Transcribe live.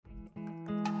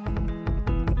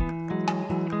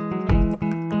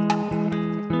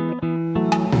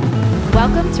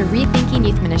Welcome to Rethinking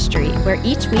Youth Ministry, where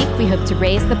each week we hope to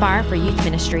raise the bar for youth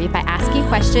ministry by asking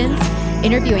questions,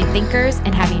 interviewing thinkers,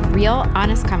 and having real,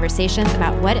 honest conversations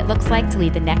about what it looks like to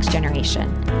lead the next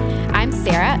generation. I'm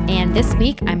Sarah, and this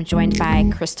week I'm joined by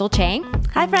Crystal Chang.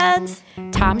 Hi, friends.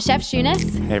 Tom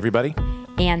Shefchunas. Hey, everybody.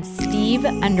 And Steve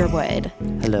Underwood.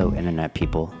 Hello, Internet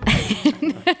people.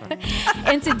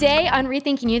 And today on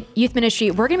Rethinking Youth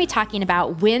Ministry, we're going to be talking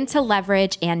about when to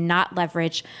leverage and not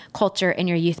leverage culture in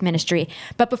your youth ministry.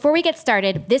 But before we get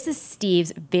started, this is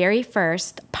Steve's very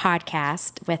first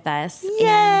podcast with us. Yay!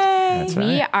 And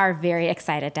we are very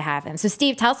excited to have him. So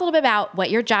Steve, tell us a little bit about what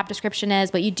your job description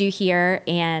is, what you do here,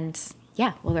 and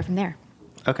yeah, we'll go from there.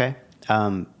 Okay.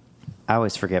 I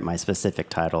always forget my specific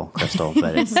title, Crystal,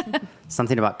 but it's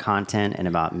something about content and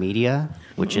about media,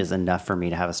 which is enough for me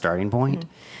to have a starting point.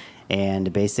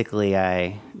 And basically,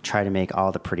 I try to make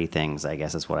all the pretty things, I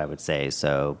guess is what I would say.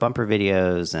 So bumper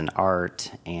videos and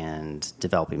art and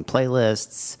developing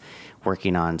playlists,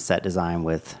 working on set design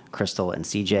with Crystal and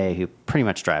CJ, who pretty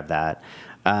much drive that.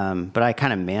 But I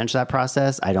kind of manage that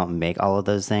process. I don't make all of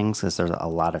those things because there's a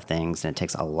lot of things and it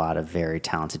takes a lot of very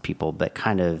talented people, but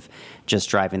kind of just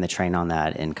driving the train on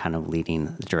that and kind of leading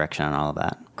the direction on all of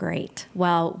that. Great.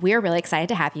 Well, we're really excited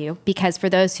to have you because for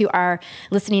those who are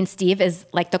listening, Steve is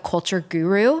like the culture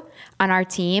guru on our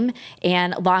team.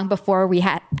 And long before we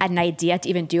had an idea to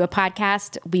even do a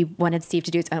podcast, we wanted Steve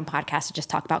to do his own podcast to just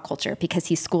talk about culture because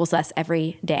he schools us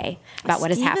every day about what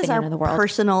is happening in the world.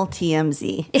 Personal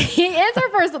TMZ. He is our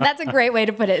personal. That's a great way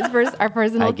to put it. Our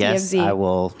personal I guess TMZ. I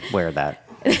will wear that.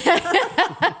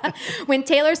 When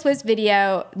Taylor Swift's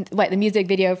video, the music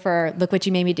video for Look What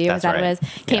You Made Me Do, is that what it was,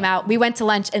 came out, we went to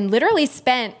lunch and literally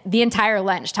spent the entire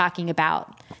lunch talking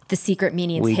about the secret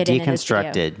meanings hidden in this video.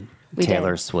 We deconstructed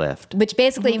Taylor Swift. Which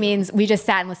basically means we just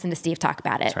sat and listened to Steve talk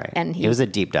about it. That's right. And it was a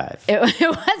deep dive. It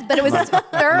was, but it was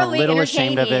thoroughly I'm a little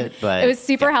entertaining. ashamed of it, but it was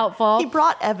super helpful. He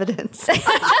brought evidence.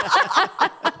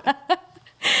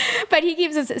 But he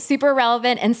keeps us super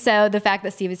relevant. And so the fact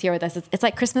that Steve is here with us, it's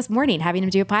like Christmas morning having him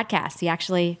do a podcast. He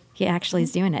actually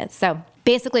is doing it. So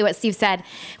basically what Steve said,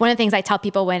 one of the things I tell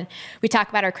people when we talk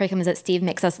about our curriculum is that Steve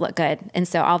makes us look good. And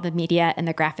so all the media and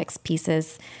the graphics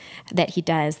pieces that he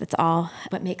does, that's all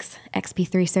what makes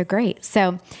XP3 so great.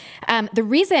 So the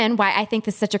reason why I think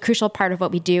this is such a crucial part of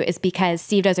what we do is because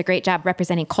Steve does a great job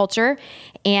representing culture.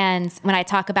 And when I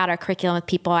talk about our curriculum with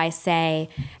people, I say,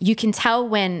 you can tell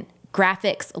when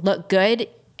graphics look good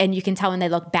and you can tell when they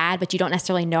look bad, but you don't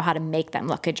necessarily know how to make them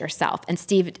look good yourself. And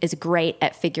Steve is great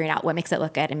at figuring out what makes it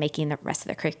look good and making the rest of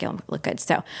the curriculum look good.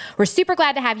 So we're super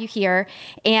glad to have you here.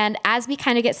 And as we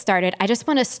kind of get started, I just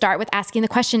want to start with asking the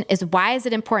question is why is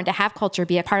it important to have culture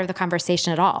be a part of the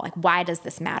conversation at all? Like, why does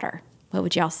this matter? What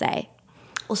would y'all say?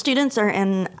 Well, students are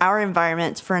in our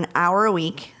environment for an hour a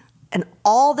week and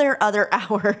all their other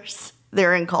hours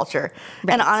they're in culture.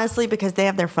 Right. And honestly, because they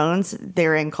have their phones,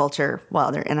 they're in culture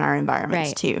while they're in our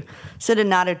environments too. So to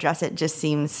not address it just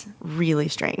seems really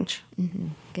strange. Mm-hmm.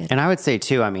 Good. And I would say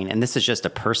too, and this is just a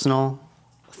personal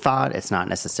thought. It's not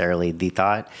necessarily the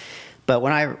thought. But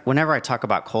whenever I talk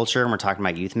about culture and we're talking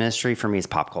about youth ministry, for me, it's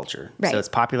pop culture. Right. So it's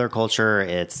popular culture.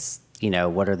 It's,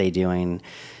 what are they doing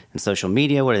in social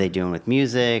media? What are they doing with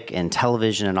music and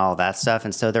television and all that stuff?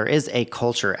 And so there is a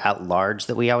culture at large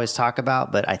that we always talk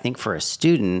about. But I think for a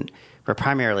student, we're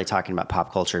primarily talking about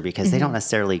pop culture because they don't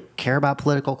necessarily care about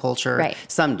political culture. Right.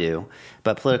 Some do,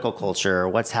 but political culture,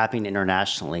 what's happening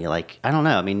internationally, I don't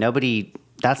know.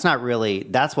 That's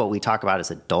what we talk about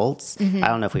as adults. I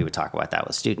don't know if we would talk about that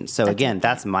with students. So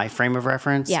that's my frame of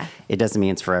reference. Yeah. It doesn't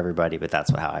mean it's for everybody, but that's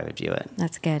how I would view it.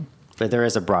 That's good. But there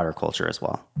is a broader culture as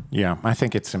well. Yeah, I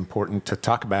think it's important to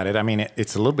talk about it.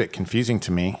 It's a little bit confusing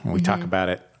to me. We talk about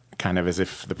it kind of as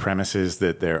if the premise is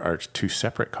that there are two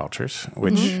separate cultures,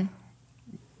 which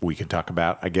we could talk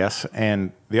about, I guess.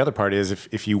 And the other part is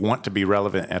if you want to be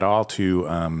relevant at all to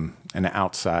an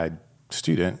outside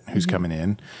student who's coming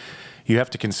in, you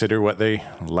have to consider what they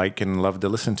like and love to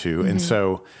listen to. And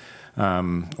so,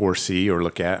 or see or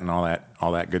look at and all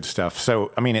that good stuff.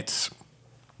 So,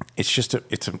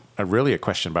 it's really a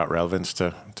question about relevance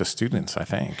to students, I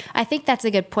think. I think that's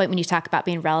a good point when you talk about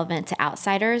being relevant to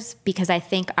outsiders, because I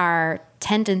think our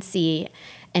tendency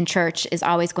in church is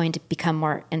always going to become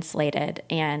more insulated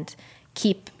and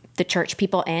keep the church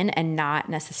people in and not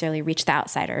necessarily reach the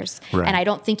outsiders. Right. And I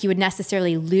don't think you would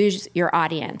necessarily lose your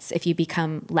audience if you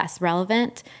become less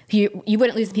relevant. You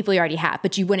wouldn't lose the people you already have,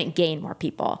 but you wouldn't gain more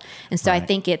people. And so I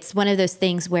think it's one of those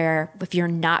things where if you're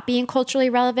not being culturally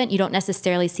relevant, you don't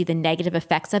necessarily see the negative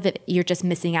effects of it. You're just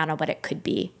missing out on what it could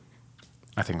be.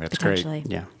 I think that's great.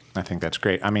 Yeah. I think that's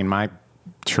great. My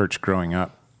church growing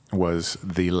up, was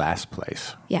the last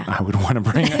place Yeah. I would want to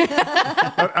bring it.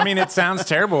 I mean, it sounds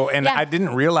terrible. And Yeah. I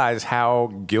didn't realize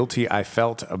how guilty I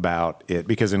felt about it,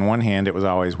 because in one hand, it was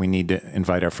always, we need to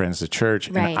invite our friends to church.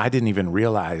 Right. And I didn't even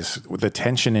realize the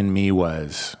tension in me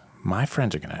was, my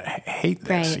friends are going to hate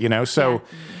this, Right. So,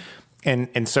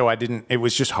 and so I didn't, it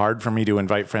was just hard for me to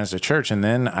invite friends to church. And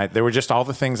then there were just all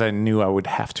the things I knew I would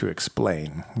have to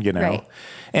explain, Right.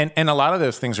 And a lot of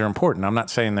those things are important. I'm not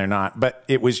saying they're not, but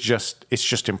it's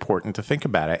just important to think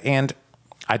about it. And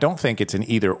I don't think it's an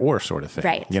either or sort of thing,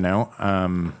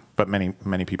 Right. But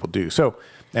many people do. So,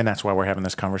 and that's why we're having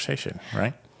this conversation,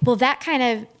 right? Well,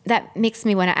 that makes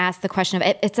me want to ask the question of,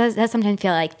 it does sometimes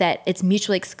feel like that it's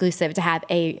mutually exclusive to have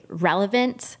a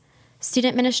relevant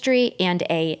student ministry and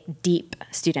a deep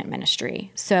student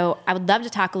ministry. So I would love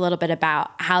to talk a little bit about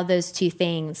how those two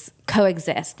things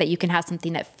coexist, that you can have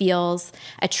something that feels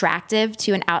attractive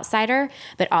to an outsider,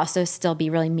 but also still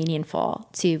be really meaningful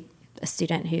to a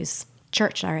student who's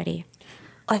churched already.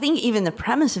 I think even the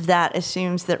premise of that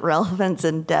assumes that relevance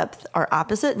and depth are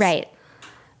opposites. Right.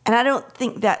 And I don't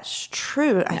think that's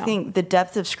true. I think the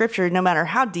depth of Scripture, no matter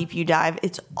how deep you dive,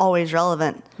 it's always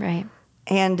relevant. Right.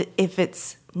 And if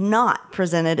it's not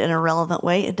presented in a relevant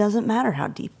way, it doesn't matter how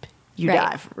deep you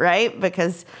Right. dive, right?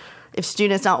 Because if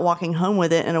students aren't walking home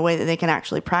with it in a way that they can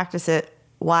actually practice it,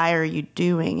 why are you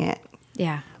doing it?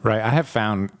 Yeah. Right. I have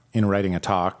found in writing a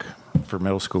talk for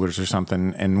middle schoolers or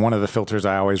something, and one of the filters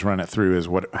I always run it through is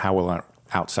how will an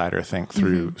outsider think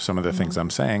through some of the things I'm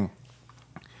saying.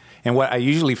 And what I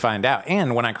usually find out,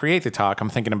 and when I create the talk, I'm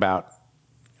thinking about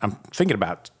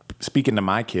speaking to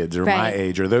my kids or my Right.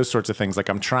 age or those sorts of things. Like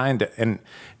I'm trying to, and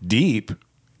deep,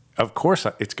 of course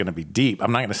it's going to be deep.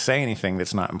 I'm not going to say anything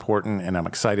that's not important and I'm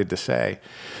excited to say.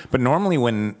 But normally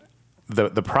when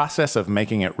the process of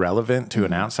making it relevant to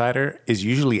an outsider is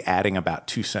usually adding about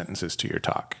 2 sentences to your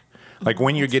talk. Like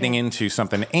when you're getting into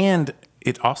something, and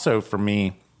it also, for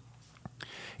me,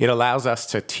 it allows us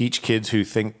to teach kids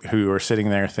who are sitting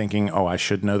there thinking, oh, I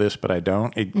should know this, but I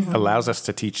don't. It allows us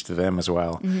to teach to them as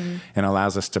well, and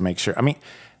allows us to make sure. I mean,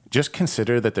 just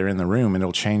consider that they're in the room, and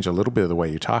it'll change a little bit of the way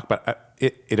you talk. But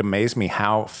it amazed me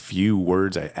how few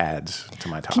words it adds to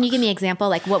my talk. Can you give me an example?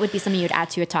 Like, what would be something you'd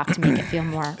add to a talk to make it feel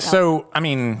more? So, I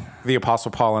mean, the Apostle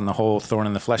Paul and the whole thorn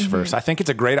in the flesh verse, I think it's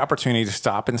a great opportunity to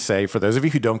stop and say, for those of you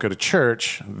who don't go to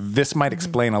church, this might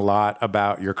explain a lot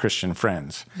about your Christian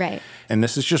friends. Right. And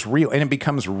this is just real. And it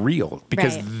becomes real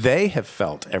because Right. they have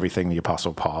felt everything the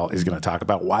Apostle Paul is going to talk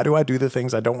about. Why do I do the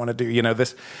things I don't want to do?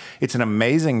 It's an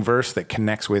amazing verse that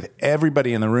connects with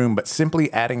everybody in the room, but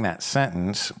simply adding that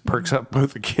sentence perks up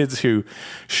both the kids who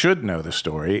should know the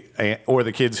story or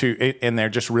the kids and they're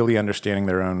just really understanding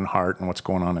their own heart and what's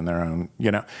going on in their own,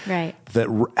 Right.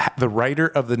 The writer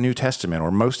of the New Testament,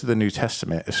 or most of the New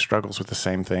Testament, struggles with the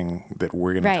same thing that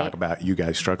we're going to Right. talk about you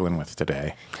guys struggling with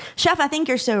today. Chef, I think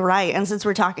you're so right. And since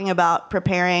we're talking about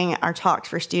preparing our talks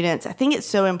for students, I think it's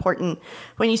so important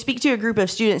when you speak to a group of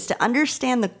students to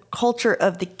understand the culture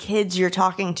of the kids you're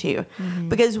talking to.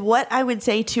 Because what I would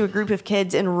say to a group of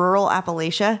kids in rural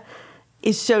Appalachia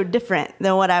is so different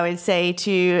than what I would say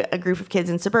to a group of kids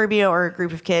in suburbia or a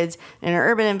group of kids in an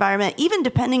urban environment. Even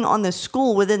depending on the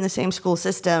school within the same school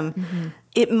system,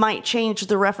 it might change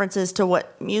the references to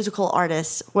what musical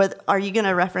artists. Are you going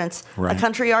to reference Right. a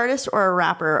country artist or a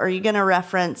rapper? Are you going to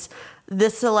reference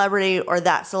this celebrity or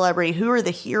that celebrity? Who are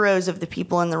the heroes of the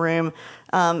people in the room,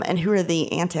 and who are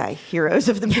the anti-heroes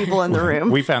of the people in the room?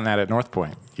 We found that at North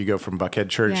Point. You go from Buckhead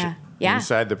Church Yeah.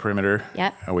 inside the perimeter,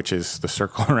 Yep. which is the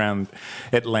circle around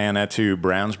Atlanta, to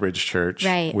Brownsbridge Church,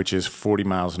 Right. which is 40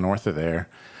 miles north of there,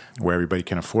 where everybody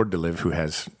can afford to live who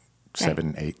has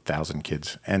 8,000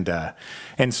 kids. And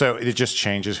so it just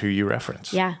changes who you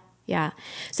reference. Yeah. Yeah.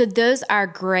 So those are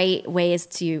great ways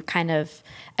to kind of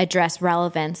address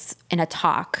relevance in a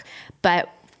talk. But,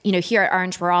 here at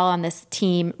Orange, we're all on this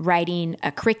team writing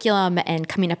a curriculum and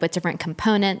coming up with different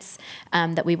components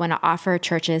that we want to offer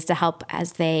churches to help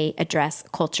as they address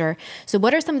culture. So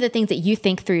what are some of the things that you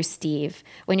think through, Steve,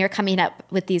 when you're coming up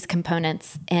with these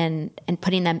components and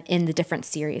putting them in the different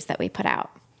series that we put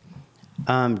out?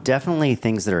 Definitely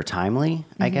things that are timely,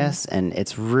 I guess. And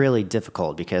it's really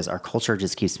difficult because our culture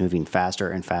just keeps moving faster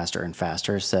and faster and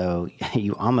faster. So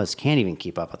you almost can't even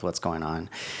keep up with what's going on.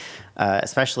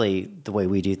 Especially the way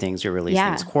we do things, we release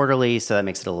things quarterly. So that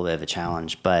makes it a little bit of a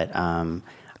challenge. But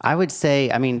I would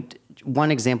say, one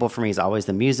example for me is always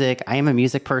the music. I am a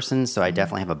music person, so I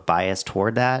definitely have a bias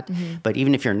toward that. But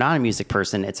even if you're not a music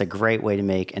person, it's a great way to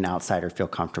make an outsider feel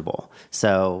comfortable.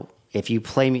 So if you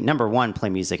number one, play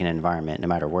music in an environment, no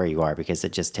matter where you are, because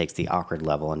it just takes the awkward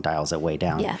level and dials it way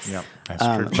down. Yes. Yep, that's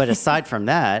true. But aside from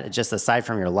that, just aside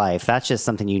from your life, that's just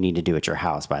something you need to do at your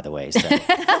house, by the way. So if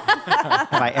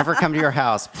I ever come to your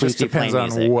house, please Just be playing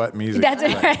depends music. on what music. That's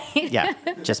right. Yeah,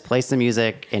 just play some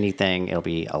music, anything. It'll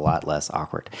be a lot less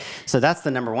awkward. So that's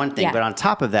the number one thing. Yeah. But on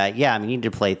top of that, yeah, I mean, you need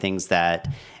to play things that,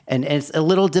 and it's a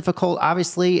little difficult,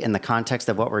 obviously, in the context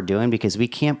of what we're doing, because we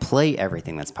can't play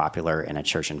everything that's popular in a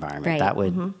church environment. Right. That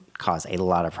would cause a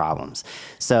lot of problems.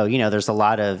 So, there's a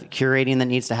lot of curating that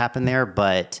needs to happen there,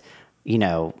 but,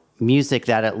 music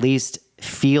that at least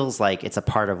feels like it's a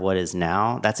part of what is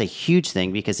now, that's a huge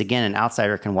thing, because again, an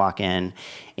outsider can walk in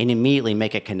and immediately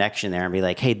make a connection there and be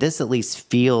like, hey, this at least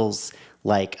feels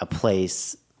like a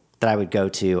place that I would go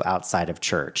to outside of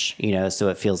church, so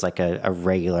it feels like a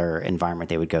regular environment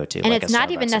they would go to. And like it's a not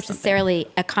Starbucks even or something. necessarily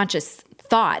a conscious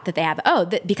thought that they have,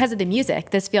 because of the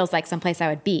music, this feels like someplace I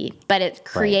would be. But it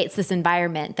creates this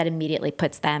environment that immediately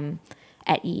puts them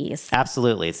at ease.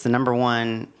 Absolutely. It's the number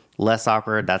one, less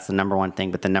awkward. That's the number one thing.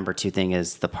 But the number two thing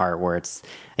is the part where it's,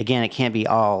 again, it can't be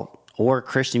all or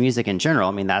Christian music in general.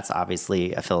 I mean, that's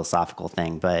obviously a philosophical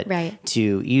thing, but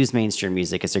to use mainstream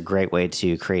music is a great way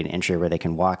to create an entry where they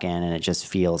can walk in and it just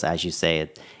feels, as you say,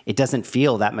 it doesn't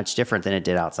feel that much different than it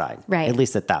did outside. Right. At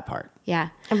least at that part. Yeah.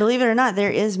 And believe it or not,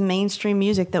 there is mainstream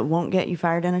music that won't get you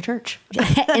fired in a church.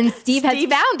 And Steve has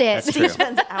found it. That's true. Steve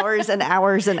spends hours and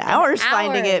hours and hours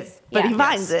finding it, but he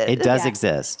finds it. It does Yeah.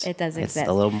 exist. It does exist. It's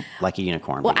a little like a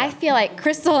unicorn. Well, but yeah. I feel like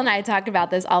Crystal and I talk about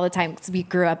this all the time because we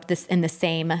grew up in the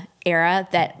same era,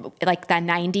 that like the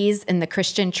 90s in the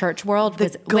Christian church world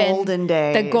was golden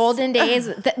days. The golden days.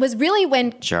 That was really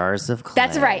when Jars of Clay.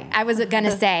 That's right. I was going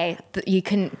to say that you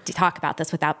couldn't talk about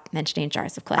this without mentioning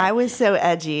Jars of Clay. I was so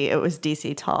edgy. It was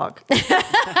DC talk.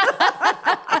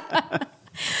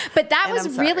 But that And was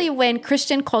I'm sorry. really when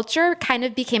Christian culture kind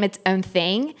of became its own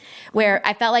thing, where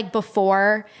I felt like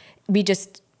before we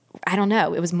just, I don't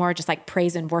know, it was more just like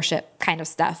praise and worship kind of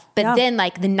stuff. But then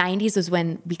like the 90s was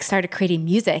when we started creating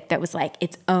music that was like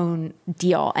its own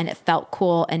deal and it felt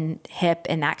cool and hip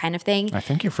and that kind of thing. I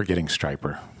think you're forgetting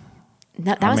Striper.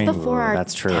 No, that was before our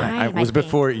that's true. time, It was I think.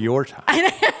 before your time.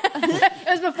 It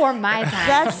was before my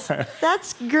time.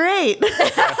 That's great.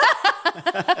 Good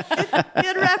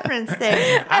reference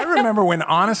there. I remember when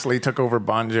Honestly took over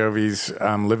Bon Jovi's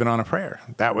 "Living on a Prayer."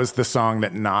 That was the song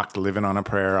that knocked "Living on a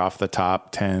Prayer" off the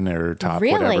top 10 or top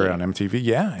Really? whatever on MTV.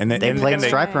 Yeah, and They played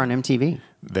Striper on MTV.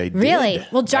 They did. Really?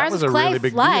 Well, That Jars was of a Clay, really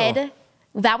big Flood, deal.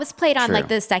 that was played on True. like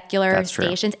the secular That's true.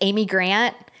 stations. Amy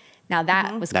Grant. Now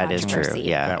that was That is true. controversy.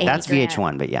 Yeah, Amy that's Grant.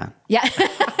 VH1, but yeah. Yeah.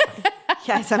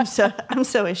 Guys, I'm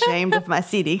so ashamed of my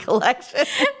CD collection.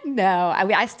 No,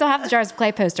 I still have the Jars of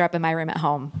Clay poster up in my room at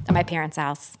home, at my parents'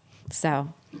 house.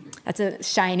 So that's a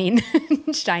shining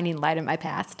light in my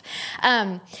past.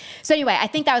 So anyway, I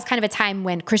think that was kind of a time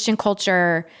when Christian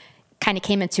culture kind of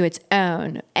came into its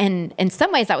own. And in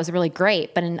some ways that was really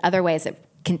great, but in other ways it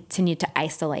continued to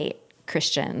isolate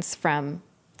Christians from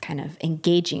kind of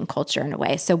engaging culture in a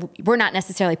way. So we're not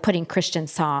necessarily putting Christian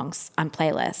songs on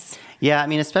playlists. Yeah, I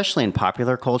mean, especially in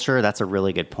popular culture, that's a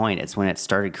really good point. It's when it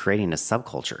started creating a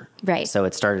subculture. Right. So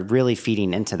it started really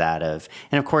feeding into that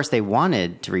and of course they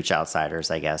wanted to reach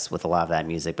outsiders, I guess, with a lot of that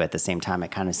music, but at the same time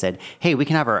it kind of said, hey, we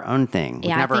can have our own thing. We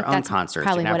Yeah, can have I our think own that's concerts.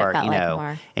 probably we can what have it our, felt like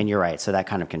more. And you're right. So that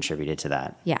kind of contributed to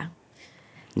that. Yeah.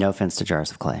 No offense to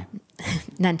Jars of Clay.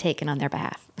 None taken on their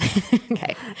behalf.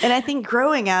 Okay. And I think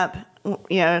growing up,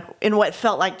 in what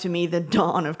felt like to me the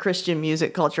dawn of Christian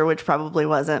music culture, which probably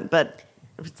wasn't, but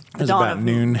it was the It was dawn about of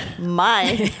noon.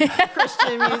 my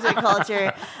Christian music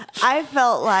culture, I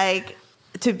felt like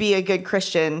to be a good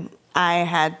Christian, I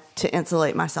had to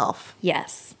insulate myself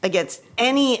Yes. against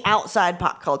any outside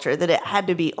pop culture, that it had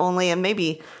to be only, and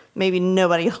maybe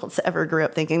nobody else ever grew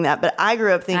up thinking that, but I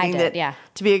grew up thinking did, that yeah.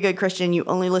 to be a good Christian, you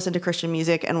only listen to Christian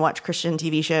music and watch Christian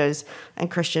TV shows and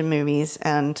Christian movies.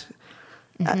 And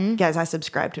guys, I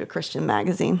subscribe to a Christian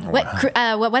magazine.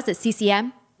 What was it?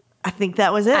 CCM? I think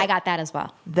that was it. I got that as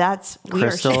well. That's we are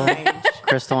Crystal, strange.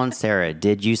 Crystal and Sarah,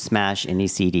 did you smash any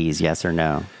CDs? Yes or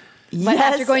no? But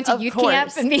Yes, after going to of youth course.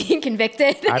 camp and being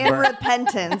convicted, In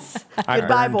repentance. I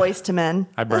Goodbye, burned- Boys to Men.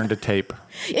 I burned a tape. a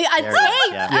tape.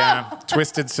 Yeah. Yeah,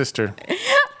 Twisted Sister.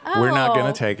 We're not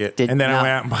going to take it. Did and then I not-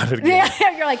 went out and bought it again.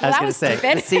 Yeah, you're like, well, that was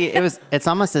stupid. See, it's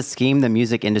almost a scheme the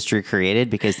music industry created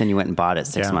because then you went and bought it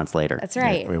 6 Yeah. months later. That's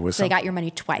right. It was so they got something. your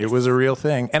money twice. It was a real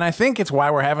thing. And I think it's why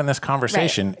we're having this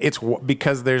conversation. It's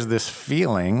because there's this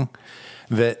feeling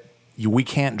that we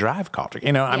can't drive culture. I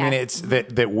Yeah. mean, it's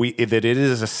that it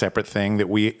is a separate thing, that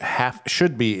we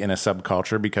should be in a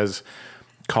subculture, because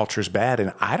culture's bad.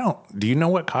 And do you know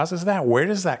what causes that? Where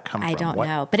does that come from? I don't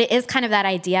know. But it is kind of that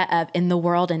idea of in the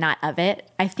world and not of it.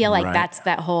 I feel like that's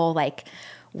that whole like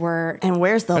and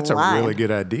where's the That's line? a really good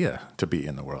idea, to be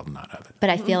in the world and not of it. But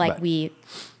I feel like we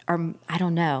are, I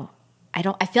don't know. I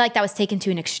feel like that was taken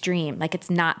to an extreme. Like it's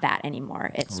not that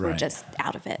anymore. We're just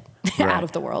out of it, out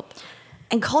of the world.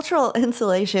 And cultural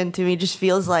insulation to me just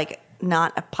feels like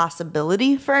not a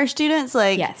possibility for our students.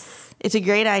 Like, yes, it's a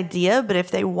great idea, but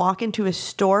if they walk into a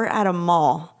store at a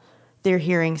mall, they're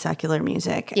hearing secular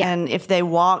music. Yeah. And if they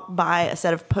walk by a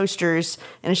set of posters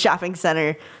in a shopping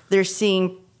center, they're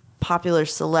seeing popular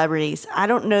celebrities. I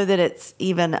don't know that it's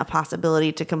even a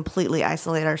possibility to completely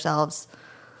isolate ourselves,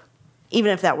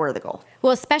 even if that were the goal.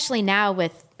 Well, especially now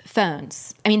with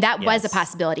phones. I mean, that was a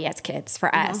possibility as kids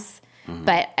for us,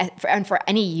 but and for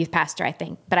any youth pastor, I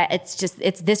think. But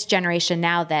it's this generation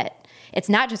now that it's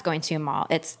not just going to a mall;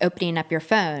 it's opening up your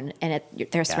phone and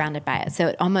they're surrounded by it. So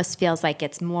it almost feels like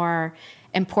it's more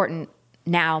important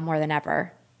now more than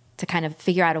ever to kind of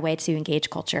figure out a way to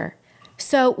engage culture.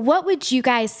 So what would you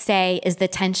guys say is the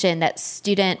tension that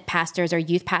student pastors or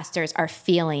youth pastors are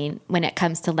feeling when it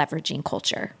comes to leveraging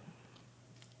culture?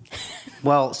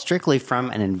 Well, strictly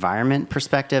from an environment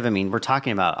perspective, I mean, we're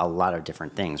talking about a lot of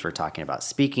different things. We're talking about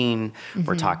speaking,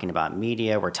 we're talking about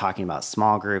media, we're talking about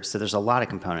small groups. So there's a lot of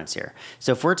components here.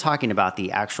 So if we're talking about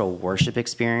the actual worship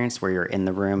experience where you're in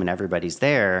the room and everybody's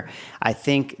there, I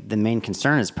think the main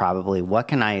concern is probably what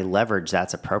can I leverage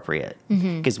that's appropriate?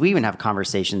 Because we even have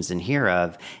conversations in here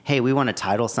of, hey, we want to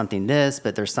title something this,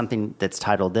 but there's something that's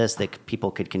titled this that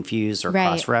people could confuse or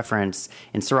cross-reference.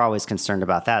 And so we're always concerned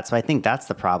about that. So I think that's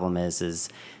the problem is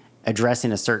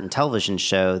addressing a certain television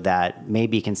show that may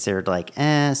be considered like,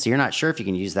 so you're not sure if you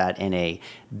can use that in a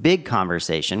big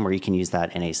conversation where you can use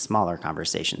that in a smaller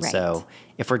conversation. Right. So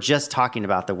if we're just talking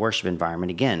about the worship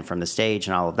environment, again, from the stage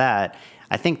and all of that,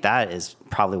 I think that is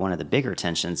probably one of the bigger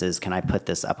tensions is, can I put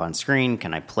this up on screen?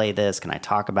 Can I play this? Can I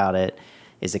talk about it?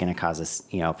 Is it going to cause us,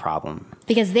 a problem?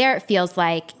 Because there it feels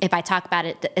like if I talk about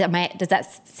it, does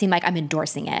that seem like I'm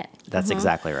endorsing it? That's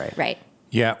exactly right. Right.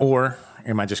 Yeah, or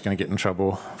am I just going to get in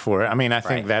trouble for it? I mean, I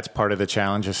think that's part of the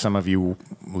challenge is some of you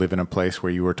live in a place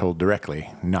where you were told directly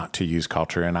not to use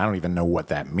culture, and I don't even know what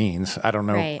that means. I don't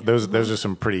know. Right. Those are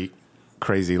some pretty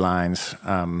crazy lines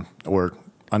or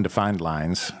undefined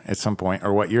lines at some point,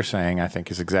 or what you're saying I think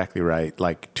is exactly right.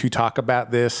 Like to talk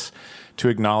about this, to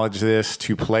acknowledge this,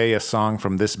 to play a song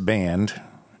from this band,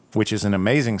 which is an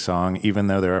amazing song, even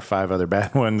though there are 5 other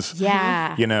bad ones.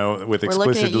 Yeah. With We're explicit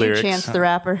looking at lyrics. you, Chance the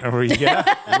Rapper.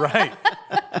 Yeah, right.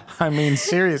 I mean,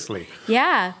 seriously.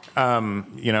 Yeah.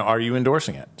 Are you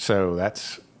endorsing it? So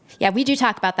that's... Yeah, we do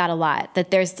talk about that a lot, that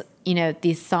there's,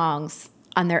 these songs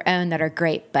on their own that are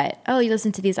great, but, you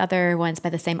listen to these other ones by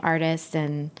the same artist,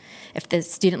 and if the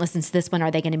student listens to this one, are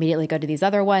they going to immediately go to these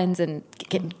other ones and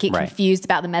get confused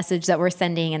about the message that we're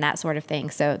sending and that sort of thing?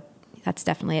 So that's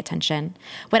definitely a tension.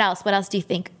 What else? What else do you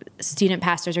think student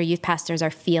pastors or youth pastors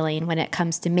are feeling when it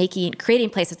comes to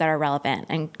creating places that are relevant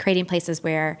and creating places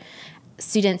where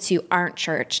students who aren't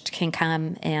churched can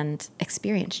come and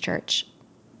experience church?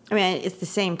 I mean, it's the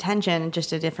same tension,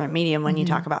 just a different medium when you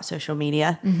talk about social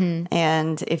media.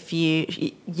 And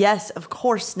yes, of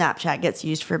course, Snapchat gets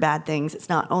used for bad things. It's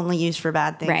not only used for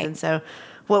bad things. Right. And so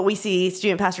what we see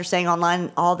student pastors saying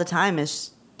online all the time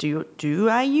is, do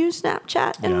I use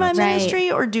Snapchat in my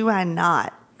ministry or do I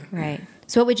not? Right.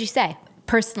 So what would you say?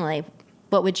 Personally,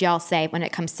 what would y'all say when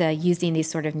it comes to using these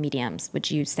sort of mediums? Would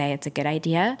you say it's a good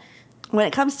idea? When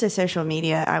it comes to social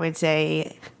media, I would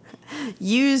say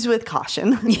use with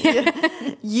caution.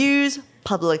 Use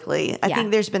publicly. I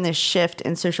think there's been this shift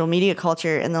in social media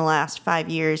culture in the last 5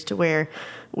 years to where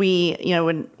we,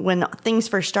 when things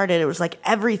first started, it was like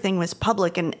everything was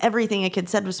public and everything a kid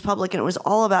said was public, and it was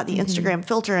all about the Instagram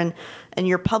filter and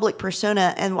your public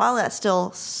persona. And while that's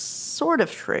still sort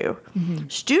of true,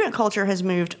 student culture has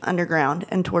moved underground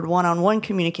and toward one-on-one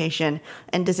communication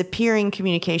and disappearing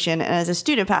communication. And as a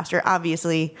student pastor,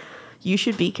 obviously, you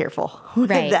should be careful with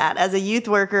that. As a youth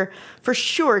worker, for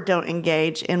sure, don't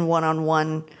engage in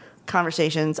one-on-one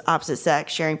conversations, opposite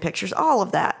sex, sharing pictures, all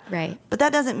of that. Right. But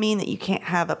that doesn't mean that you can't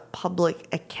have a public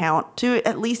account to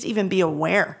at least even be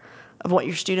aware of what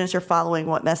your students are following,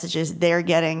 what messages they're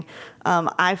getting.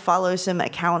 I follow some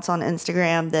accounts on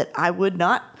Instagram that I would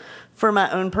not for my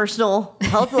own personal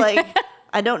health. Like,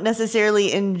 I don't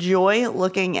necessarily enjoy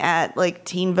looking at like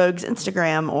Teen Vogue's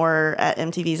Instagram or at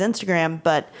MTV's Instagram,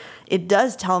 but it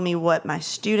does tell me what my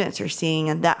students are seeing,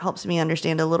 and that helps me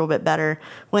understand a little bit better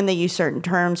when they use certain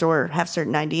terms or have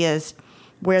certain ideas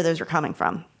where those are coming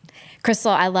from.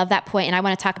 Crystal, I love that point, and I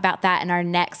want to talk about that in our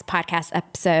next podcast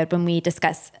episode when we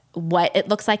discuss what it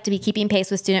looks like to be keeping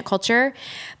pace with student culture.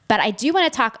 But I do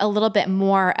want to talk a little bit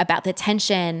more about the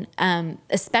tension,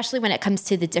 especially when it comes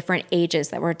to the different ages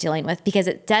that we're dealing with, because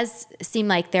it does seem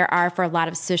like there are, for a lot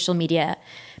of social media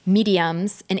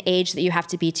mediums, an age that you have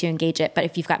to be to engage it. But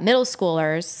if you've got middle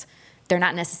schoolers, they're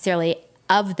not necessarily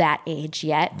of that age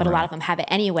yet, but a lot of them have it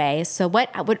anyway. So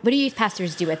what do youth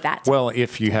pastors do with that? Well,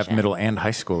 if you have middle and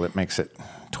high school, it makes it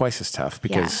twice as tough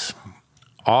because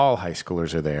all high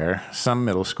schoolers are there. Some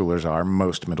middle schoolers are.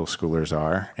 Most middle schoolers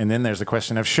are. And then there's the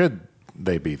question of should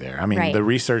they be there? I mean, the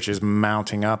research is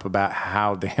mounting up about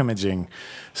how damaging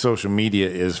social media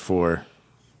is for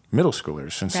middle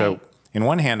schoolers. And so, in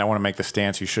one hand, I want to make the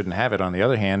stance you shouldn't have it. On the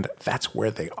other hand, that's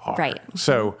where they are. Right.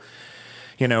 So,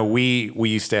 you know, we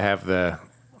used to have the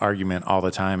argument all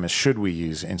the time is should we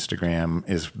use Instagram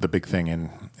is the big thing in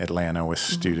Atlanta with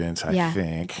students, I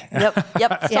think. Yep.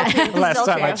 Last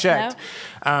time I checked.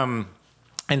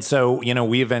 And so, you know,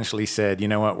 we eventually said, you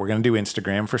know what, we're going to do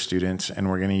Instagram for students and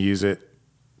we're going to use it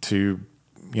to,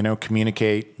 you know,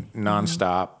 communicate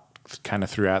nonstop kind of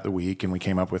throughout the week. And we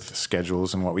came up with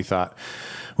schedules and what we thought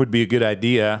would be a good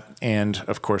idea. And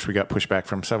of course, we got pushback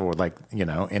from several, like, you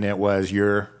know, and it was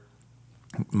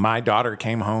my daughter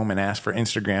came home and asked for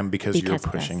Instagram because you're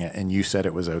pushing it and you said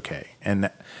it was okay. And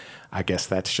I guess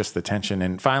that's just the tension.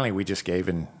 And finally we just gave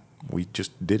and we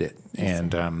just did it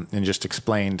and just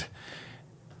explained,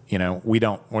 you know, we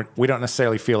don't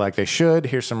necessarily feel like they should.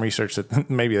 Here's some research that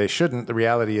maybe they shouldn't. The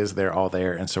reality is they're all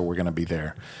there. And so we're going to be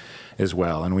there as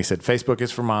well. And we said, Facebook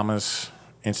is for mamas,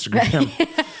 Instagram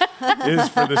is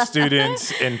for the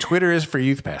students, and Twitter is for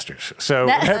youth pastors. So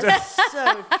That's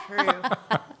so true.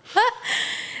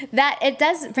 That it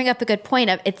does bring up a good point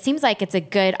of it seems like it's a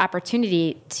good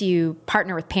opportunity to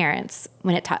partner with parents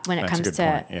when it comes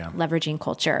to leveraging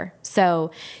culture.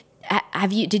 So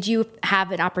did you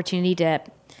have an opportunity to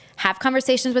have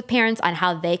conversations with parents on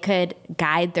how they could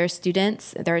guide their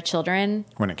students, their children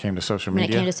when it came to social media?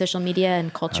 When it came to social media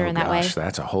and culture in that way?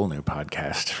 That's a whole new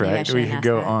podcast, right? We could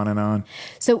go on and on.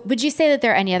 So would you say that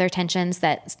there are any other tensions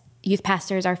that youth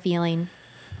pastors are feeling?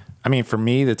 I mean, for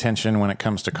me, the tension when it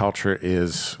comes to culture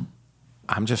is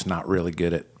I'm just not really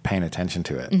good at paying attention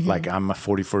to it. Like I'm a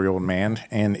 44-year-old man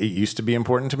and it used to be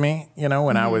important to me, you know,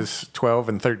 when I was 12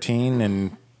 and 13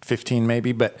 and 15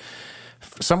 maybe, but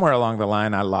somewhere along the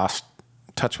line, I lost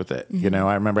touch with it. You know,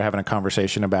 I remember having a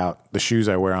conversation about the shoes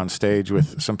I wear on stage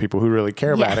with some people who really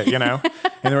care about it, you know,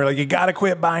 and they were like, you got to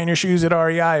quit buying your shoes at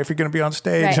REI if you're going to be on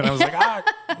stage. Right. And I was like,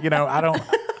 you know, I don't.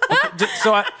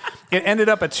 So it ended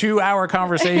up a 2-hour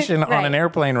conversation on an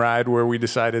airplane ride where we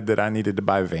decided that I needed to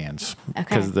buy Vans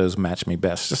because those match me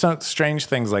best. So some strange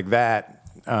things like that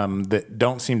that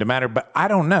don't seem to matter, but I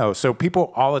don't know. So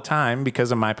people all the time,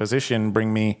 because of my position,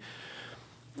 bring me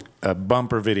a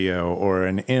bumper video or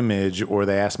an image, or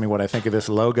they ask me what I think of this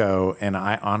logo. And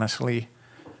I honestly,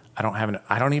 I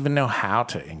don't even know how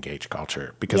to engage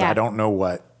culture because I don't know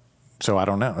what. So I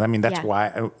don't know. I mean, that's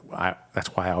why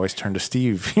I always turn to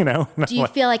Steve, you know. Do you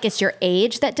feel like it's your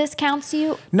age that discounts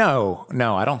you? No,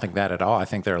 I don't think that at all. I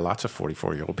think there are lots of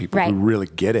 44-year-old people who really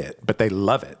get it, but they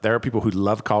love it. There are people who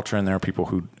love culture and there are people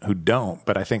who don't.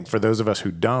 But I think for those of us who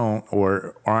don't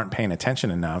or aren't paying attention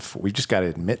enough, we've just got to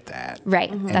admit that. Right.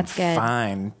 That's good.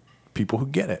 Find people who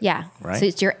get it. Yeah. Right. So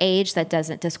it's your age that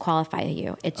doesn't disqualify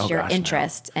you. It's your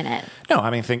interest in it. No,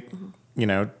 I mean, think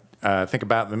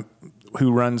about who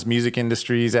runs music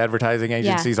industries, advertising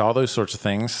agencies, all those sorts of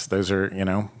things. Those are, you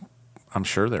know, I'm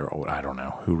sure they're old. I don't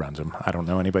know who runs them. I don't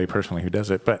know anybody personally who does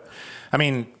it. But, I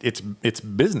mean, it's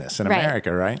business in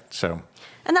America, right? So,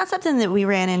 and that's something that we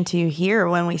ran into here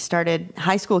when we started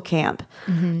high school camp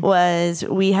was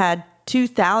we had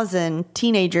 2,000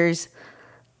 teenagers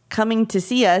coming to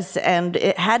see us, and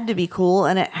it had to be cool,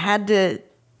 and it had to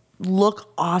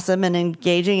look awesome and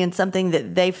engaging and something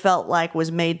that they felt like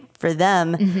was made for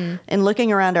them. And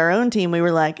looking around our own team, we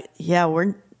were like, yeah,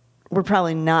 we're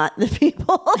probably not the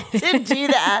people to do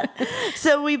that.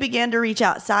 So we began to reach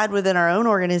outside within our own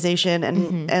organization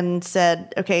and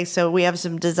said, okay, so we have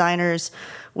some designers.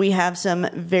 We have some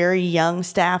very young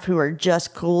staff who are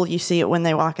just cool. You see it when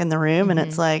they walk in the room and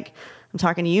it's like, I'm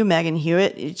talking to you, Megan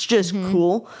Hewitt. It's just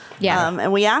cool. Yeah.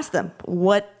 And we asked them,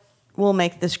 what will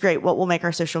make this great? What will make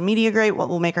our social media great? What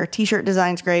will make our t-shirt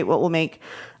designs great? What will make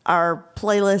our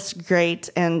playlists great?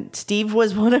 And Steve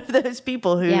was one of those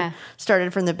people who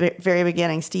started from the very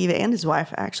beginning. Steve and his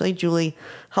wife, actually, Julie,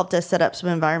 helped us set up some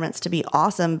environments to be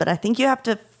awesome. But I think you have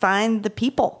to find the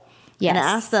people and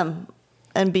ask them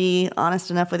and be honest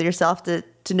enough with yourself to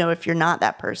know if you're not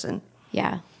that person.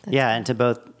 Yeah. And to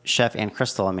both Chef and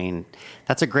Crystal, I mean,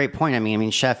 that's a great point. I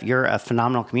mean, Chef, you're a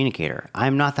phenomenal communicator.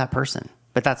 I'm not that person.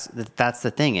 But that's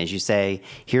the thing is you say,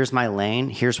 here's my lane,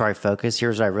 here's where I focus,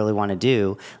 here's what I really want to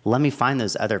do. Let me find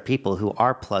those other people who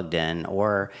are plugged in,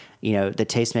 or, the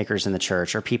tastemakers in the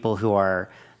church, or people who are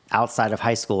outside of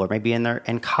high school, or maybe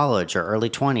in college or early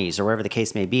 20s or wherever the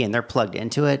case may be, and they're plugged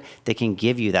into it. They can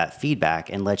give you that feedback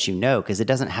and let you know, because it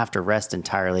doesn't have to rest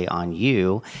entirely on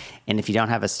you. And if you don't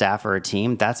have a staff or a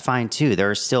team, that's fine too. There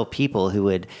are still people who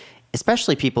would,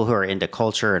 especially people who are into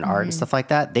culture and art and stuff like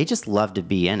that, they just love to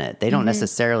be in it. They don't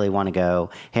necessarily want to go,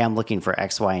 hey, I'm looking for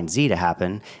X, Y, and Z to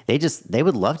happen. They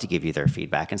would love to give you their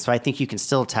feedback. And so I think you can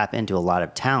still tap into a lot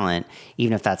of talent,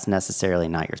 even if that's necessarily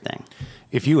not your thing.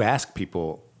 If you ask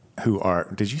people who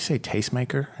are, did you say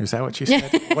tastemaker? Is that what you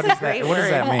said? What is that? What does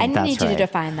that mean? I need That's you right. to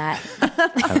define that.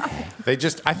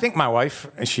 Okay. I think my wife,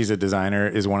 she's a designer,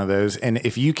 is one of those. And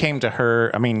if you came to her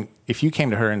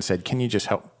and said, can you just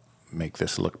help make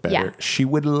this look better? Yeah. She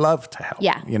would love to help.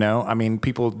 Yeah.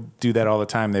 People do that all the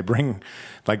time. They bring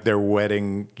like their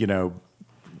wedding,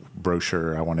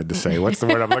 brochure, I wanted to say. What's the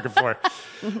word I'm looking for?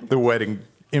 The wedding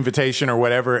invitation or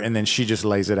whatever, and then she just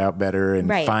lays it out better and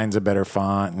finds a better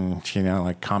font, and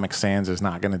like Comic Sans is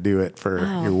not going to do it for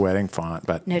your wedding font,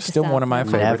 but still one of my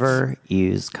favorites. Never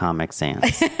use Comic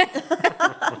Sans.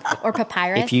 Or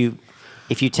Papyrus.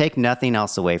 If you take nothing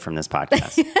else away from this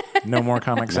podcast, no more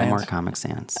Comic Sans. no more Comic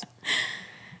Sans.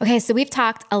 Okay, so we've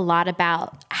talked a lot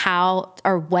about how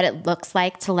or what it looks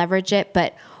like to leverage it,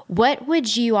 but what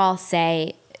would you all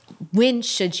say, when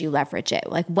should you leverage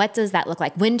it? Like, what does that look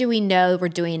like? When do we know we're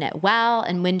doing it well,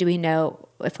 and when do we know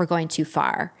if we're going too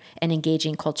far and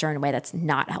engaging culture in a way that's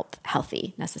not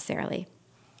healthy necessarily?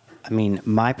 I mean,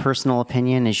 my personal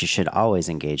opinion is you should always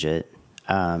engage it.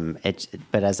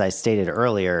 But as I stated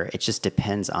earlier, it just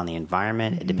depends on the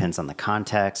environment. It depends on the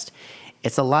context.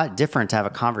 It's a lot different to have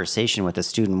a conversation with a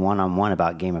student one-on-one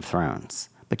about Game of Thrones,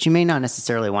 but you may not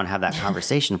necessarily want to have that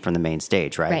conversation from the main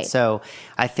stage, right? So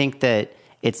I think that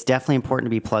it's definitely important to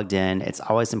be plugged in. It's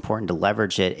always important to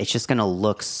leverage it. It's just going to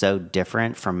look so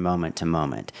different from moment to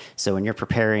moment. So when you're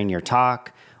preparing your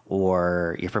talk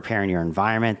or you're preparing your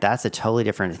environment, that's a totally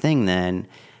different thing than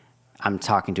I'm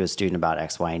talking to a student about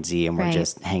X, Y, and Z, and we're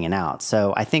just hanging out.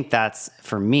 So I think that's,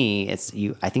 for me,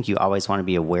 I think you always want to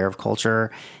be aware of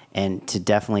culture and to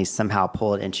definitely somehow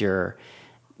pull it into your,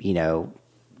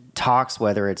 talks,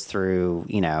 whether it's through,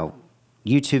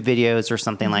 YouTube videos or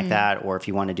something like that, or if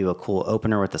you want to do a cool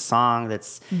opener with a song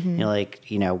that's,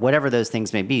 whatever those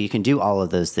things may be, you can do all of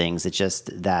those things. It's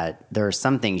just that there are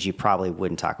some things you probably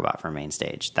wouldn't talk about for main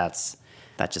stage. That's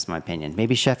just my opinion.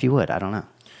 Maybe, Chef, you would. I don't know.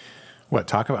 What,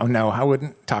 talk about? Oh, no, I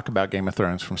wouldn't talk about Game of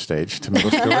Thrones from stage to middle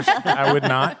schoolers. I would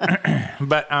not.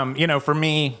 But, for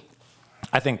me,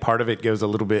 I think part of it goes a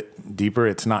little bit deeper.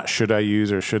 It's not should I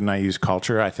use or shouldn't I use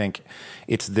culture. I think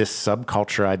it's this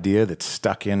subculture idea that's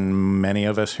stuck in many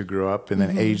of us who grew up in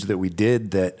an age that we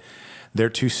did, that they're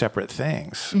two separate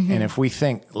things. And if we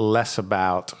think less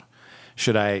about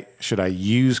should I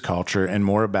use culture and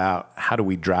more about how do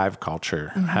we drive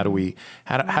culture? We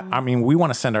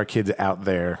want to send our kids out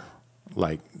there.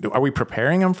 Like, are we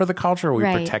preparing them for the culture, or are we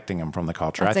protecting them from the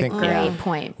culture? That's I think a great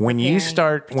point. When you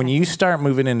start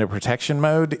moving into protection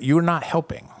mode, you're not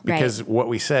helping, because what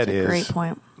we said is great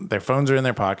point. Their phones are in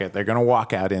their pocket. They're going to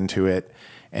walk out into it,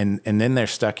 and then they're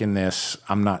stuck in this.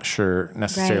 I'm not sure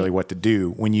necessarily what to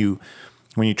do. When you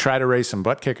try to raise some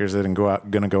butt kickers that are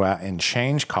going to go out and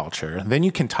change culture, then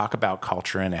you can talk about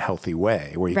culture in a healthy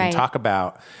way, where you can talk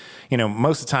about.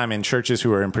 Most of the time in churches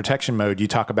who are in protection mode, you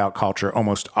talk about culture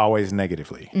almost always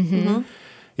negatively.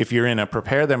 If you're in a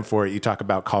prepare them for it, you talk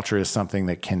about culture as something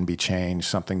that can be changed,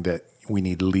 something that we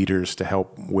need leaders to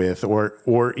help with,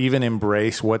 or even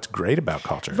embrace what's great about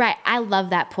culture. Right. I love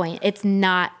that point. It's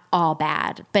not all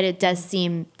bad, but it does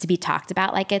seem to be talked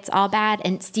about like it's all bad.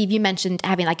 And Steve, you mentioned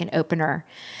having like an opener.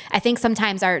 I think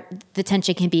sometimes the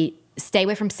tension can be stay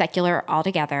away from secular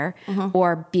altogether,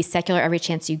 or be secular every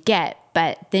chance you get.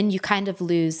 But then you kind of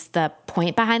lose the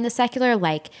point behind the secular.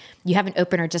 Like, you have an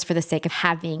opener just for the sake of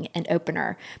having an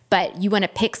opener, but you want to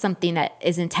pick something that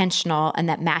is intentional and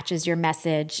that matches your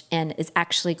message and is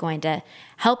actually going to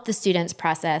help the students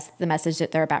process the message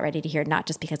that they're about ready to hear, not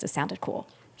just because it sounded cool.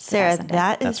 Sarah,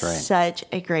 that is such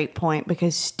a great point,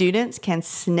 because students can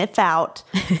sniff out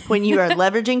when you are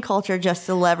leveraging culture just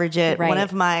to leverage it. One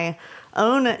of my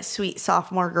own sweet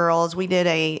sophomore girls, we did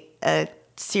a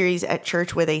series at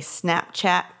church with a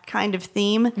Snapchat kind of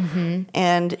theme,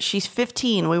 and she's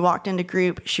 15. We walked into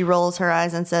group. She rolls her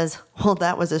eyes and says, "Well,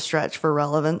 that was a stretch for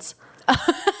relevance."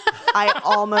 I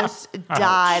almost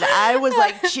died. I was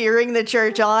like cheering the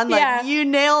church on, like, you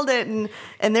nailed it,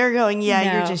 and they're going,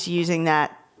 you're just using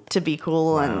that to be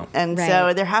cool. Wow. And Right.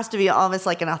 so there has to be almost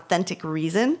like an authentic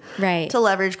reason Right. to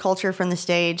leverage culture from the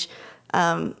stage.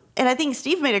 And I think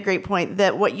Steve made a great point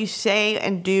that what you say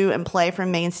and do and play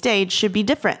from main stage should be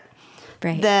different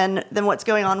Right. than what's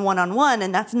going on one-on-one.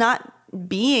 And that's not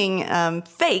being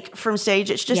fake from stage.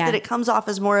 It's just Yeah. that it comes off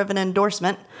as more of an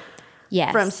endorsement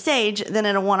Yes. from stage than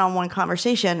in a one-on-one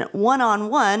conversation.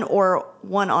 One-on-one or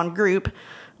one-on group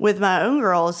with my own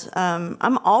girls,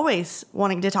 I'm always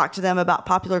wanting to talk to them about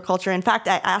popular culture. In fact,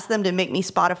 I ask them to make me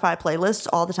Spotify playlists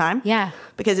all the time. Yeah.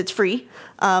 Because it's free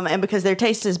and because their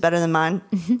taste is better than mine.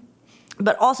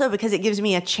 But also because it gives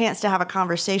me a chance to have a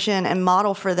conversation and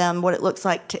model for them what it looks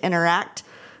like to interact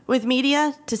with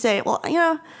media, to say, well, you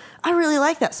know, I really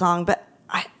like that song, but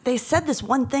they said this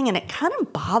one thing and it kind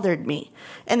of bothered me.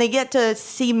 And they get to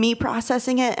see me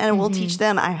processing it, and we'll teach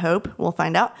them, I hope, we'll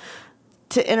find out,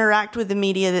 to interact with the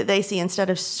media that they see instead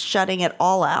of shutting it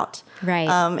all out. Right.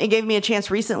 It gave me a chance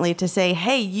recently to say,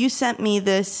 hey, you sent me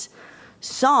this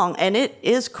song and it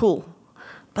is cool,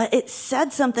 but it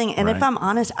said something. And if Right. I'm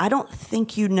honest, I don't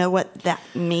think you know what that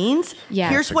means. Yeah.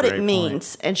 Here's That's a what it great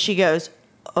means. And she goes,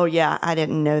 oh yeah, I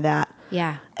didn't know that.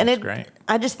 Yeah. And That's great.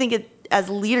 I just think as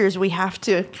leaders, we have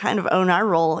to kind of own our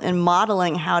role in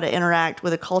modeling how to interact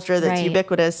with a culture that's Right.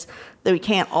 ubiquitous, that we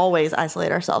can't always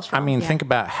isolate ourselves from. I mean, Yeah. think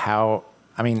about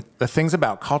the things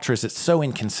about culture is it's so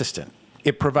inconsistent.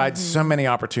 It provides so many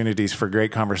opportunities for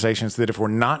great conversations that if we're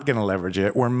not going to leverage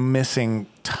it, we're missing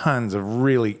tons of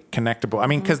really connectable. I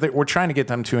mean, because we're trying to get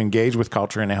them to engage with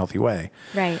culture in a healthy way.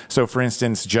 Right. So, for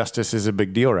instance, justice is a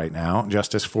big deal right now.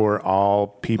 Justice for all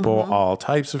people, all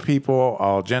types of people,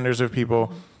 all genders of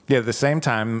people. Yet at the same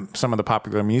time, some of the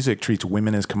popular music treats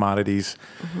women as commodities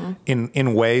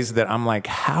in ways that I'm like,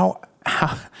 how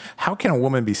can a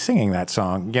woman be singing that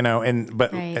song? You know,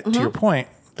 but Right. to your point,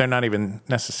 they're not even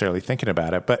necessarily thinking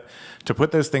about it. But to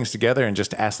put those things together and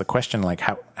just ask the question, like,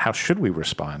 how should we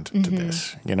respond to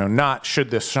this? You know, not should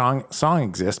this song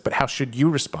exist, but how should you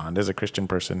respond as a Christian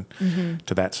person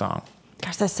to that song?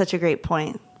 Gosh, that's such a great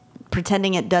point.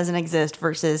 Pretending it doesn't exist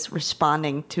versus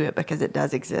responding to it because it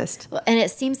does exist. Well, and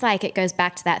it seems like it goes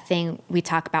back to that thing we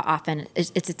talk about often.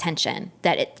 It's attention,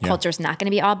 that Yeah. culture's not going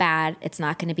to be all bad. It's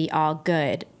not going to be all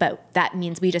good. But that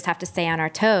means we just have to stay on our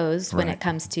toes when Right. it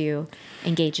comes to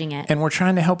engaging it. And we're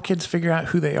trying to help kids figure out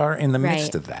who they are in the midst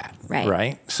Right. of that.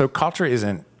 Right. So culture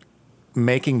isn't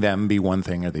making them be one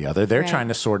thing or the other. They're Right. trying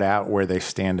to sort out where they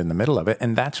stand in the middle of it.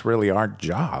 And that's really our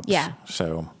jobs. Yeah.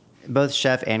 So Both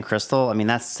Chef and Crystal, I mean,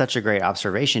 that's such a great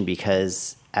observation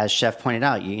because, as Chef pointed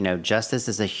out, you know, justice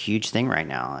is a huge thing right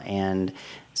now, and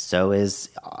so is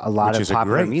a lot Which of is a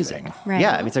popular great music. thing. Right.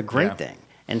 Yeah, I mean, it's a great Yeah. thing.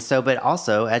 And so, but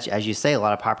also, as you say, a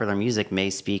lot of popular music may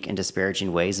speak in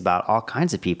disparaging ways about all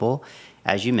kinds of people,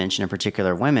 as you mentioned, in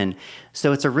particular women.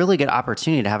 So it's a really good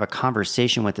opportunity to have a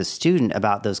conversation with a student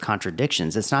about those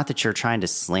contradictions. It's not that you're trying to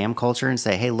slam culture and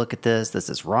say, hey, look at this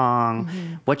is wrong.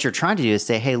 What you're trying to do is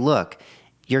say, hey, look,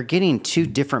 you're getting two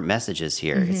different messages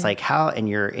here. It's like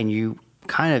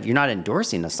you're not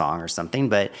endorsing the song or something,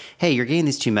 but hey, you're getting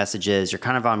these two messages. You're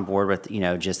kind of on board with, you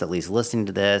know, just at least listening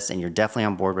to this, and you're definitely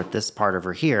on board with this part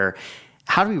over here.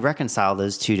 How do we reconcile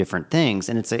those two different things?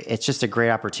 And it's just a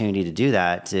great opportunity to do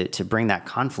that, to bring that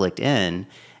conflict in.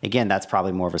 Again, that's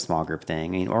probably more of a small group thing,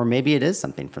 I mean, or maybe it is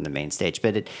something from the main stage,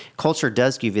 but culture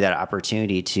does give you that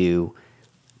opportunity to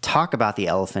talk about the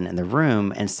elephant in the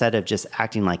room instead of just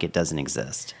acting like it doesn't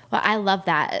exist. Well, I love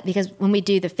that because when we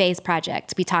do the PHASE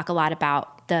project, we talk a lot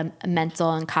about the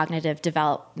mental and cognitive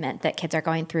development that kids are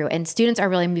going through. And students are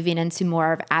really moving into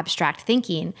more of abstract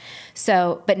thinking.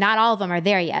 So, but not all of them are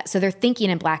there yet. So they're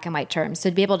thinking in black and white terms. So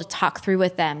to be able to talk through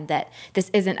with them that this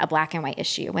isn't a black and white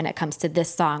issue when it comes to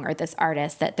this song or this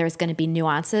artist, that there's going to be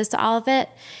nuances to all of it,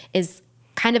 is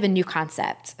kind of a new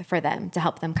concept for them to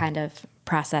help them kind of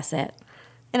process it.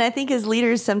 And I think as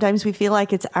leaders, sometimes we feel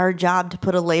like it's our job to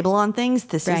put a label on things.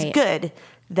 This is Right. good.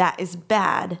 That is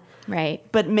bad. Right.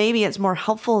 But maybe it's more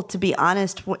helpful to be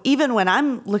honest, even when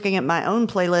I'm looking at my own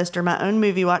playlist or my own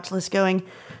movie watch list going,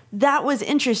 that was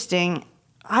interesting.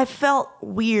 I felt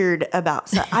weird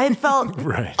about I felt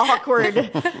Right.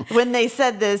 awkward when they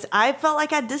said this. I felt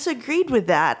like I disagreed with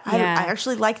that. Yeah. I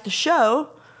actually liked the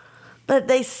show, but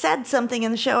they said something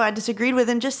in the show I disagreed with,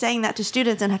 and just saying that to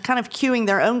students and kind of cueing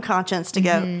their own conscience to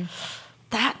go,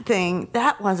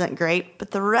 that wasn't great,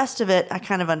 but the rest of it, I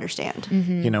kind of understand.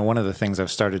 You know, one of the things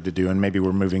I've started to do, and maybe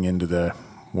we're moving into the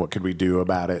what could we do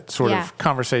about it sort Yeah. of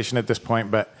conversation at this point,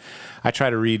 but I try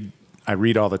to read I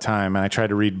read all the time, and I try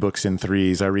to read books in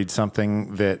threes. I read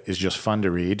something that is just fun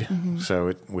to read,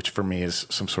 which for me is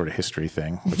some sort of history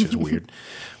thing, which is weird,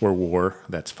 or war.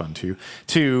 That's fun too.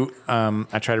 2,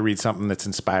 I try to read something that's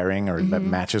inspiring or that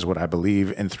matches what I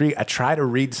believe. And 3, I try to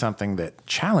read something that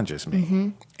challenges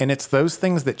me. And it's those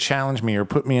things that challenge me or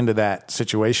put me into that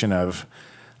situation of,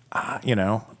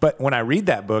 but when I read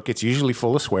that book, it's usually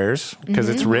full of swears because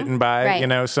it's written by,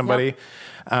 somebody. Yep.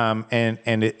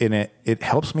 And it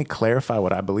helps me clarify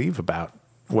what I believe about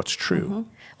what's true.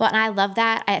 Well, and I love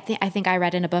that. I think I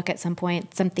read in a book at some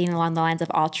point something along the lines of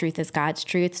all truth is God's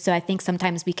truth. So I think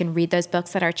sometimes we can read those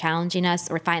books that are challenging us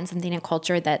or find something in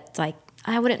culture that's like,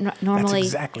 I wouldn't normally.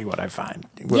 That's exactly what I find.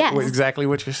 Yes. Exactly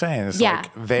what you're saying. It's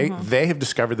like they have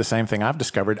discovered the same thing I've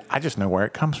discovered. I just know where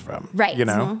it comes from. Right.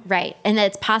 Right. And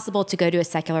it's possible to go to a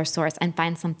secular source and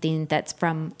find something that's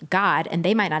from God, and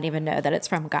they might not even know that it's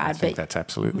from God. I think that's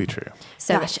absolutely true.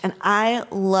 So, Gosh, and I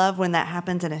love when that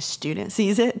happens and a student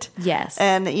sees it. Yes.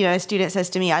 And, a student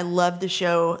says to me, I love the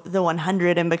show The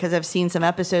 100, and because I've seen some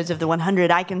episodes of The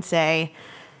 100, I can say,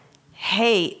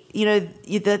 hey,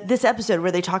 this episode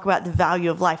where they talk about the value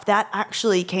of life, that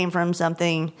actually came from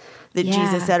something that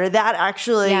Jesus said, or that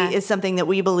actually is something that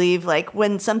we believe, like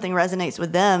when something resonates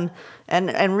with them.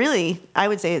 And really, I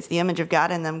would say it's the image of God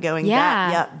in them going,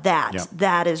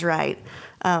 that is right.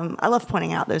 I love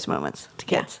pointing out those moments to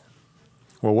kids.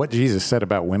 Well, what Jesus said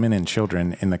about women and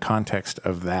children in the context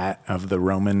of the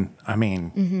Roman,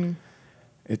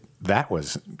 that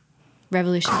was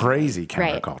revolutionary. Crazy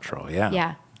countercultural.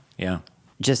 Right. Yeah.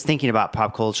 Just thinking about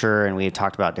pop culture, and we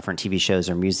talked about different TV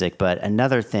shows or music, but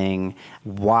another thing,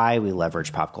 why we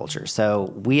leverage pop culture.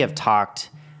 So we have talked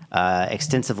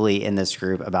extensively in this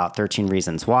group about 13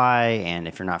 Reasons Why, and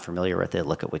if you're not familiar with it,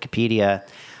 look at Wikipedia.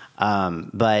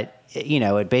 But,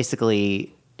 it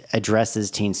basically addresses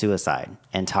teen suicide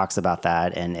and talks about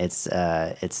that, and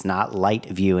it's not light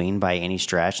viewing by any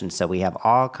stretch, and so we have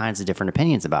all kinds of different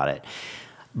opinions about it.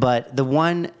 But the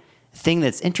one thing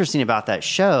that's interesting about that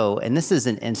show, and this is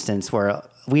an instance where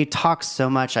we talk so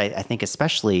much, I think,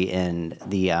 especially in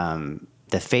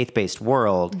the faith-based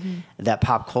world, that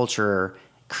pop culture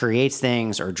creates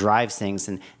things or drives things.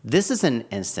 And this is an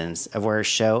instance of where a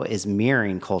show is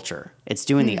mirroring culture. It's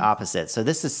doing the opposite. So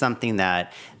this is something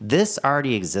that this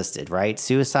already existed, right?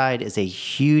 Suicide is a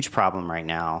huge problem right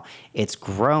now. It's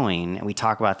growing, and we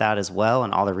talk about that as well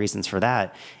and all the reasons for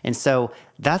that. And so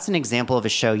that's an example of a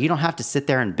show. You don't have to sit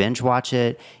there and binge watch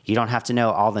it. You don't have to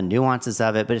know all the nuances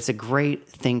of it, but it's a great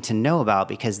thing to know about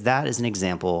because that is an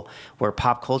example where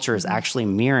pop culture is actually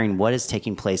mirroring what is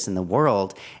taking place in the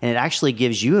world, and it actually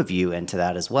gives you a view into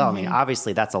that as well. I mean,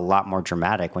 obviously that's a lot more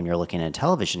dramatic when you're looking at a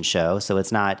television show, so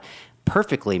it's not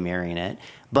perfectly mirroring it,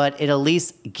 but it at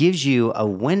least gives you a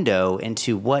window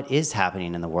into what is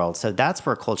happening in the world. So that's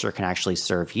where culture can actually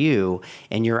serve you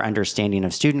in your understanding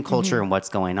of student culture and what's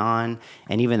going on,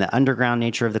 and even the underground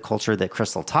nature of the culture that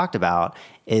Crystal talked about.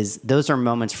 Is those are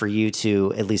moments for you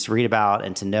to at least read about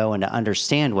and to know and to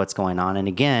understand what's going on. And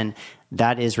again,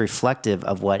 that is reflective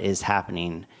of what is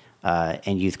happening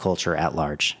in youth culture at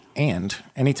large. And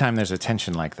anytime there's a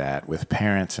tension like that with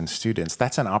parents and students,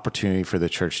 that's an opportunity for the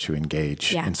church to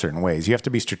engage in certain ways. You have to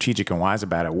be strategic and wise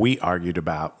about it. We argued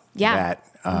about that.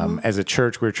 As a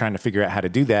church, we were trying to figure out how to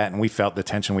do that, and we felt the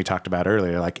tension we talked about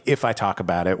earlier. Like, if I talk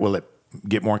about it, will it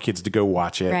get more kids to go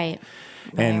watch it? Right.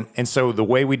 And so the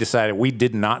way we decided, we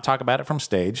did not talk about it from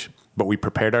stage, but we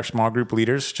prepared our small group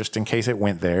leaders just in case it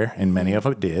went there, and many of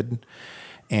it did.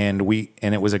 And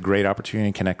it was a great opportunity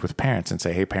to connect with parents and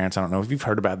say, hey, parents, I don't know if you've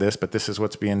heard about this, but this is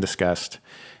what's being discussed.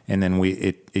 And then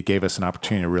it gave us an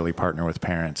opportunity to really partner with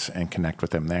parents and connect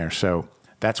with them there. So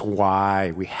that's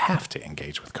why we have to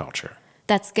engage with culture.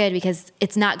 That's good because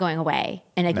it's not going away.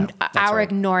 And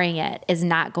ignoring it is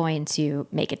not going to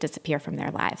make it disappear from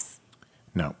their lives.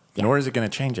 No. Yeah. Nor is it going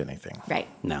to change anything. Right.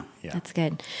 No. Yeah. That's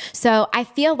good. So I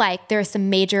feel like there are some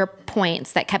major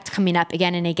points that kept coming up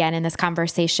again and again in this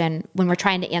conversation when we're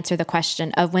trying to answer the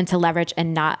question of when to leverage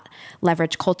and not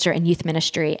leverage culture in youth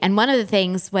ministry. And one of the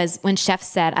things was when Chef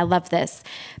said, I love this,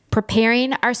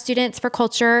 preparing our students for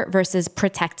culture versus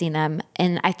protecting them.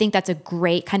 And I think that's a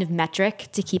great kind of metric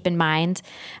to keep in mind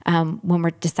when we're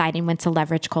deciding when to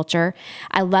leverage culture.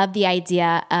 I love the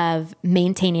idea of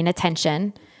maintaining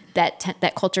attention,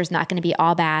 that culture is not going to be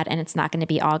all bad and it's not going to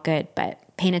be all good, but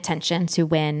paying attention to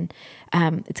when it's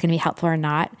going to be helpful or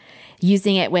not,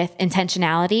 using it with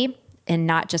intentionality and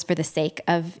not just for the sake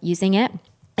of using it,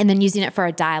 and then using it for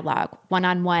a dialogue,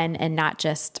 one-on-one, and not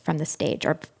just from the stage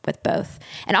or with both.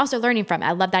 And also learning from it.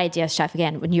 I love that idea, Chef,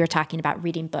 again, when you were talking about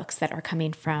reading books that are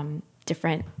coming from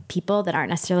different people that aren't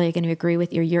necessarily going to agree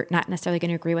with you, you're not necessarily going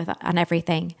to agree with on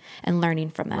everything, and learning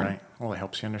from them. Right. Well, it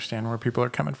helps you understand where people are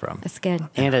coming from. That's good.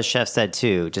 And as Chef said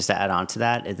too, just to add on to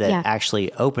that, that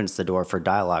actually opens the door for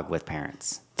dialogue with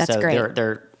parents. That's so great.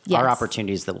 There Yes. are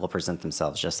opportunities that will present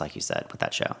themselves, just like you said, with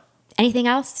that show. Anything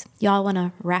else y'all want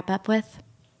to wrap up with?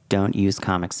 Don't use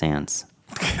Comic Sans.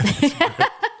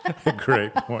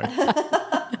 Great point.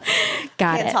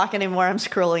 Got Can't it. talk anymore. I'm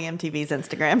scrolling MTV's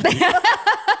Instagram.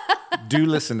 Do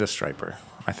listen to Stryper.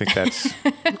 I think that's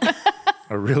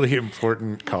a really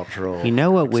important cultural. You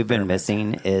know what we've been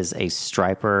missing is a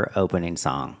Stryper opening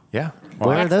song. Yeah.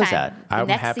 Where are Next those time. at? I'm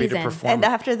Next happy season. to perform. And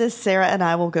after this, Sarah and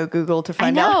I will go Google to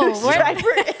find know. out who We're-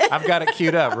 Stryper is. I've got it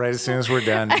queued up right as soon as we're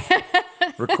done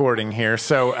recording here.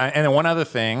 So, and then one other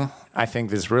thing I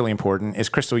think is really important is,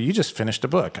 Crystal, you just finished a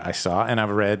book I saw, and I've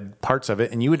read parts of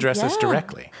it, and you address this Yeah.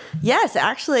 directly. Yes,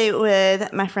 actually,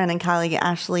 with my friend and colleague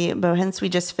Ashley Bohens, we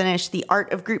just finished The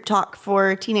Art of Group Talk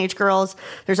for Teenage Girls.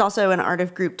 There's also an Art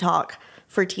of Group Talk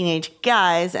for Teenage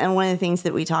Guys, and one of the things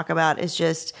that we talk about is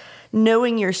just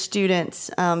knowing your students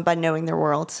by knowing their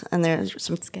worlds. And there's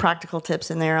some practical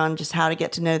tips in there on just how to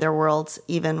get to know their worlds,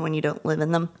 even when you don't live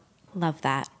in them. Love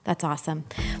that. That's awesome.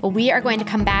 Well, we are going to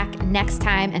come back next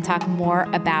time and talk more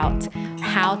about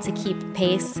how to keep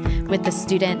pace with the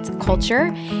student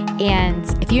culture. And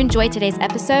if you enjoyed today's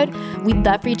episode, we'd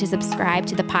love for you to subscribe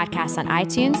to the podcast on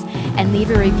iTunes and leave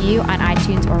a review on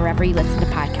iTunes or wherever you listen to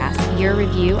podcasts. Your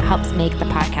review helps make the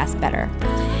podcast better.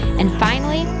 And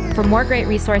finally, for more great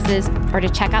resources or to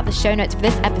check out the show notes for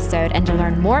this episode and to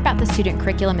learn more about the student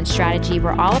curriculum and strategy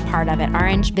we're all a part of at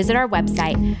Orange, visit our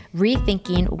website,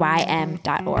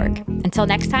 rethinkingym.org. Until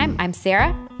next time, I'm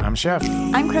Sarah. I'm Chef.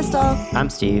 I'm Crystal. I'm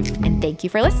Steve. And thank you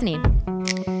for listening.